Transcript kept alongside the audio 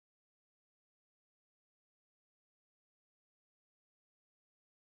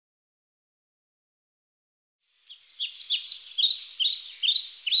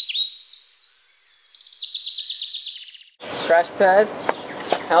crash pad,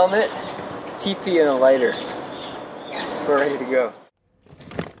 helmet, TP, and a lighter. Yes, we're ready to go.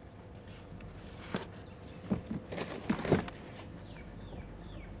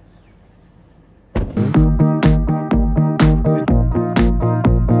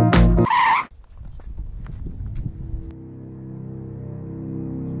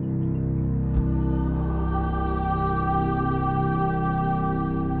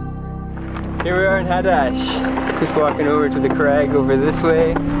 Here we are in Hadash, just walking over to the crag over this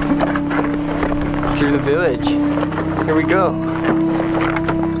way, through the village. Here we go.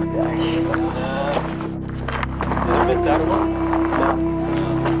 No.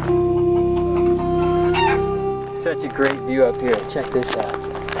 Such a great view up here. Check this out.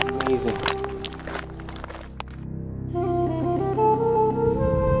 Amazing.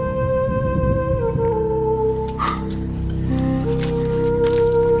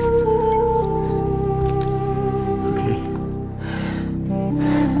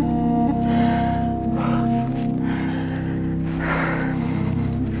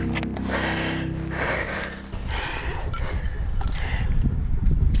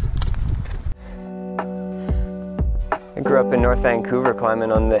 I grew up in North Vancouver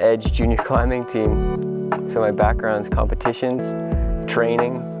climbing on the Edge junior climbing team. So my background's competitions,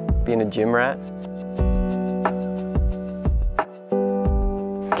 training, being a gym rat.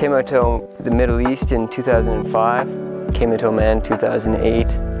 Came out to the Middle East in 2005, came into Oman in 2008.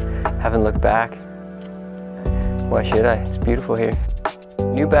 Haven't looked back. Why should I? It's beautiful here.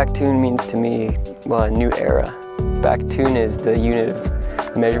 New Baktun means to me, well, a new era. Baktun is the unit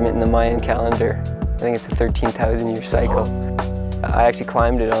of measurement in the Mayan calendar. I think it's a 13,000 year cycle. I actually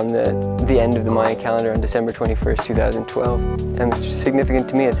climbed it on the end of the Mayan calendar on December 21st, 2012. And it's significant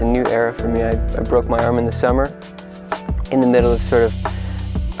to me. It's a new era for me. I broke my arm in the summer in the middle of sort of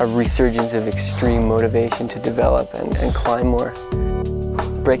a resurgence of extreme motivation to develop and climb more.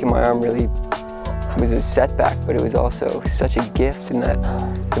 Breaking my arm really was a setback, but it was also such a gift in that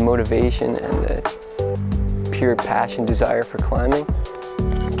the motivation and the pure passion, desire for climbing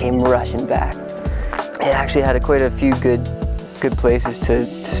came rushing back. It actually had quite a few good places to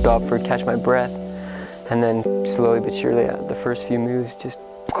stop for catch my breath, and then slowly but surely the first few moves just,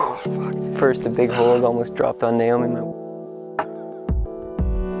 oh fuck. First a big hold almost dropped on Naomi.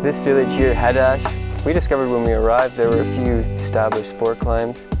 This village here, Hadash, we discovered when we arrived there were a few established sport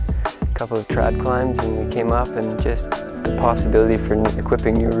climbs, a couple of trad climbs, and we came up and just the possibility for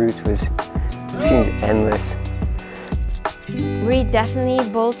equipping new routes seemed endless. We definitely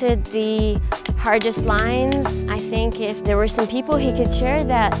bolted the hardest lines. I think if there were some people he could share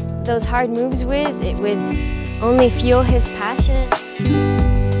those hard moves with, it would only fuel his passion.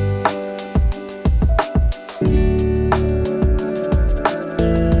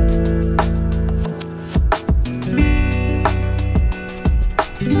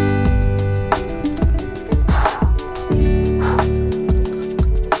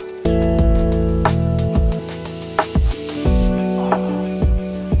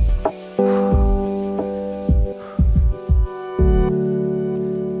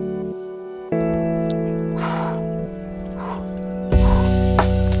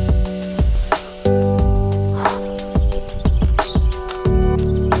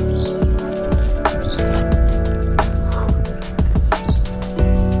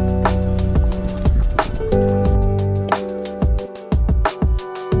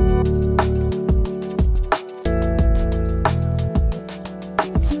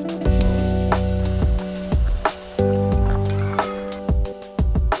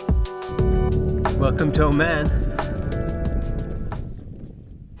 Welcome to Oman.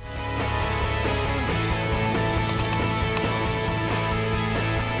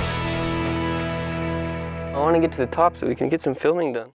 I want to get to the top so we can get some filming done.